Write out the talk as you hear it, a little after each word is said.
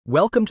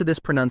Welcome to this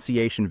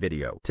pronunciation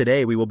video.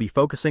 Today we will be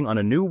focusing on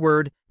a new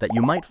word that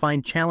you might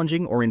find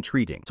challenging or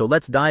intriguing. So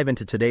let's dive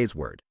into today's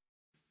word.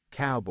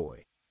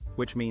 Cowboy,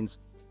 which means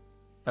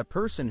a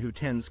person who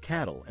tends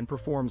cattle and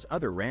performs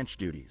other ranch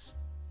duties.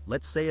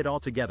 Let's say it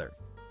all together.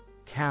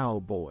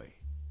 Cowboy.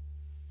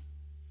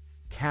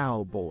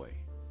 Cowboy.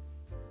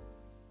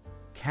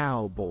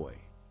 Cowboy.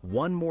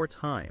 One more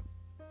time.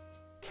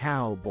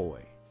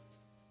 Cowboy.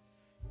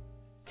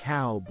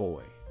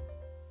 Cowboy.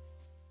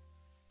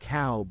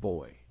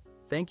 Cowboy.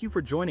 Thank you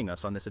for joining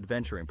us on this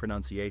adventure in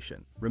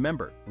pronunciation.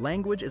 Remember,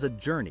 language is a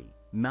journey,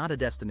 not a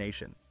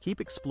destination.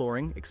 Keep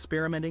exploring,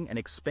 experimenting, and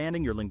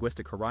expanding your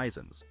linguistic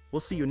horizons.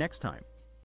 We'll see you next time.